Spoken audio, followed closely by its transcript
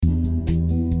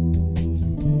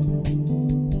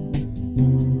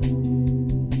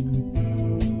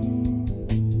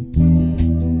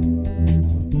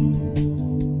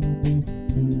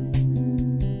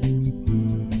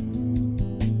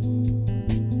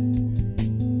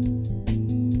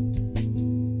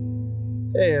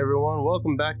Hey everyone,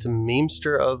 welcome back to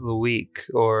Memester of the Week,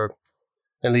 or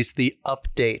at least the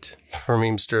update for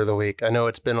Memester of the Week. I know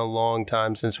it's been a long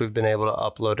time since we've been able to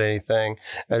upload anything.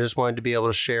 I just wanted to be able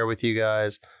to share with you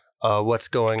guys what's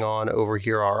going on over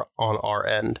here on our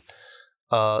end.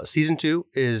 Season 2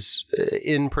 is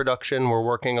in production. We're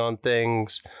working on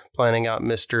things, planning out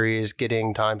mysteries,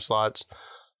 getting time slots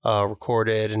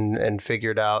recorded and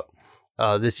figured out.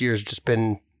 This year's just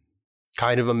been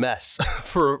kind of a mess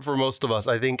for most of us.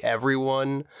 I think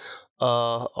everyone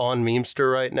on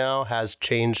Memester right now has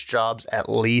changed jobs at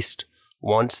least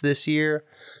once this year.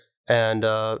 And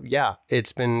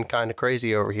it's been kind of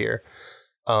crazy over here.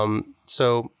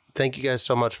 So thank you guys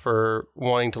so much for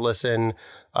wanting to listen,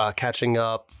 catching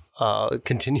up,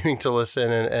 continuing to listen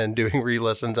and doing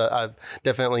re-listens. I've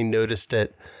definitely noticed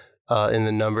it in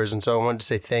the numbers. And so I wanted to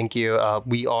say thank you.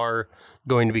 We are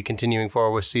going to be continuing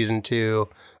forward with season 2.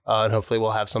 And hopefully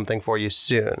we'll have something for you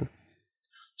soon.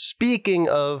 Speaking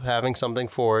of having something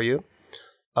for you,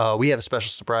 we have a special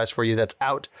surprise for you that's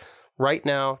out right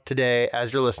now, today,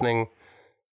 as you're listening.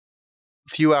 A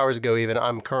few hours ago even,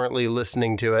 I'm currently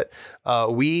listening to it.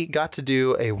 We got to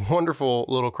do a wonderful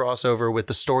little crossover with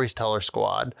the Storyteller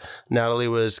Squad. Natalie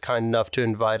was kind enough to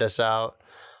invite us out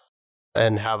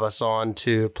and have us on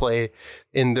to play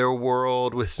in their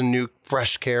world with some new,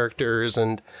 fresh characters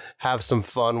and have some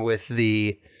fun with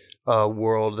the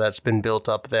world that's been built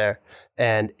up there.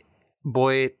 And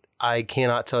boy, I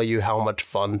cannot tell you how much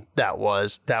fun that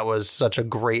was. That was such a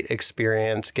great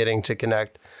experience, getting to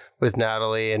connect with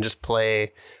Natalie and just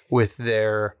play with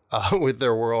their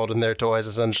world and their toys,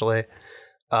 essentially.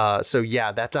 So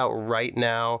yeah, that's out right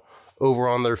now over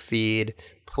on their feed.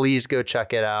 Please go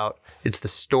check it out. It's the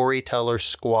Storyteller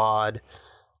Squad,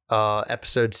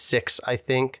 episode 6, I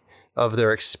think, of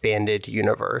their expanded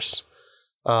universe.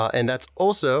 And that's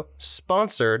also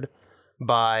sponsored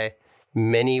by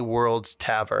Many Worlds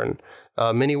Tavern.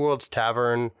 Many Worlds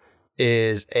Tavern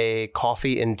is a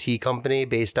coffee and tea company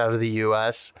based out of the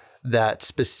U.S. that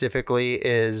specifically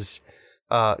is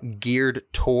geared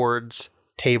towards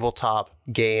tabletop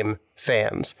game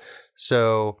fans.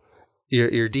 So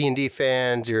your D&D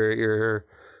fans, your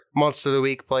Monster of the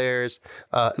Week players,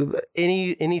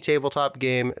 any tabletop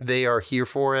game, they are here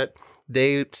for it.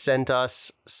 They sent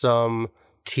us some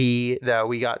tea that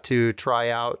we got to try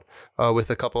out with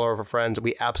a couple of our friends.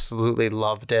 We absolutely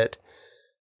loved it.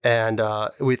 And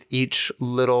with each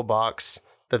little box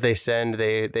that they send,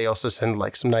 they also send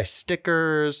like some nice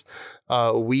stickers.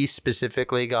 We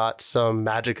specifically got some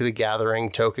Magic the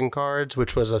Gathering token cards,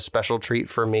 which was a special treat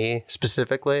for me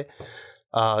specifically.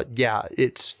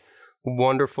 It's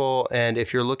wonderful. And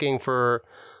if you're looking for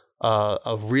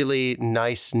a really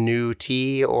nice new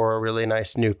tea or a really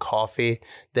nice new coffee,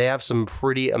 they have some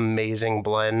pretty amazing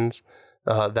blends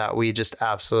that we just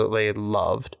absolutely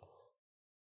loved.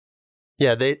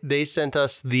 Yeah, they sent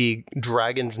us the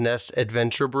Dragon's Nest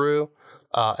Adventure Brew,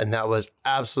 and that was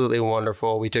absolutely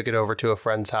wonderful. We took it over to a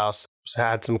friend's house,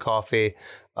 had some coffee,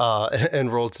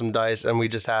 and rolled some dice, and we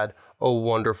just had a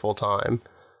wonderful time.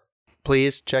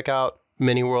 Please check out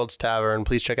Many Worlds Tavern.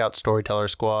 Please check out Storyteller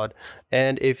Squad.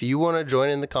 And if you want to join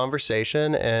in the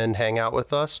conversation and hang out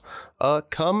with us,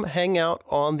 come hang out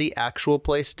on the Actual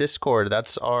Place Discord.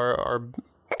 That's our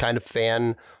kind of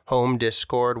fan home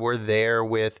Discord. We're there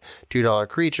with $2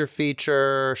 Creature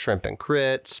Feature, Shrimp and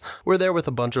Crits. We're there with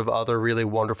a bunch of other really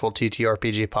wonderful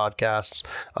TTRPG podcasts.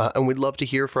 And we'd love to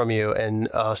hear from you and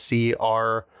see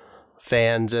our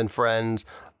fans and friends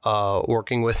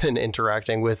working with and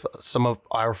interacting with some of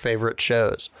our favorite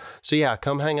shows. So yeah,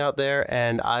 come hang out there,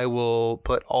 and I will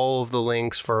put all of the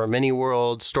links for Many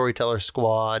Worlds, Storyteller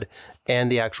Squad,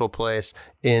 and the Actual Place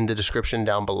in the description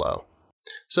down below.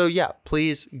 So yeah,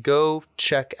 please go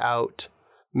check out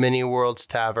Many Worlds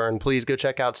Tavern. Please go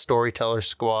check out Storyteller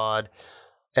Squad,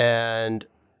 and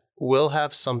we'll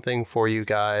have something for you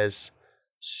guys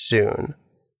soon.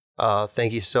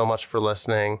 Thank you so much for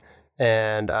listening.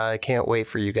 And I can't wait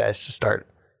for you guys to start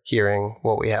hearing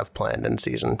what we have planned in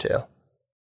season 2.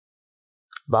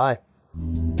 Bye.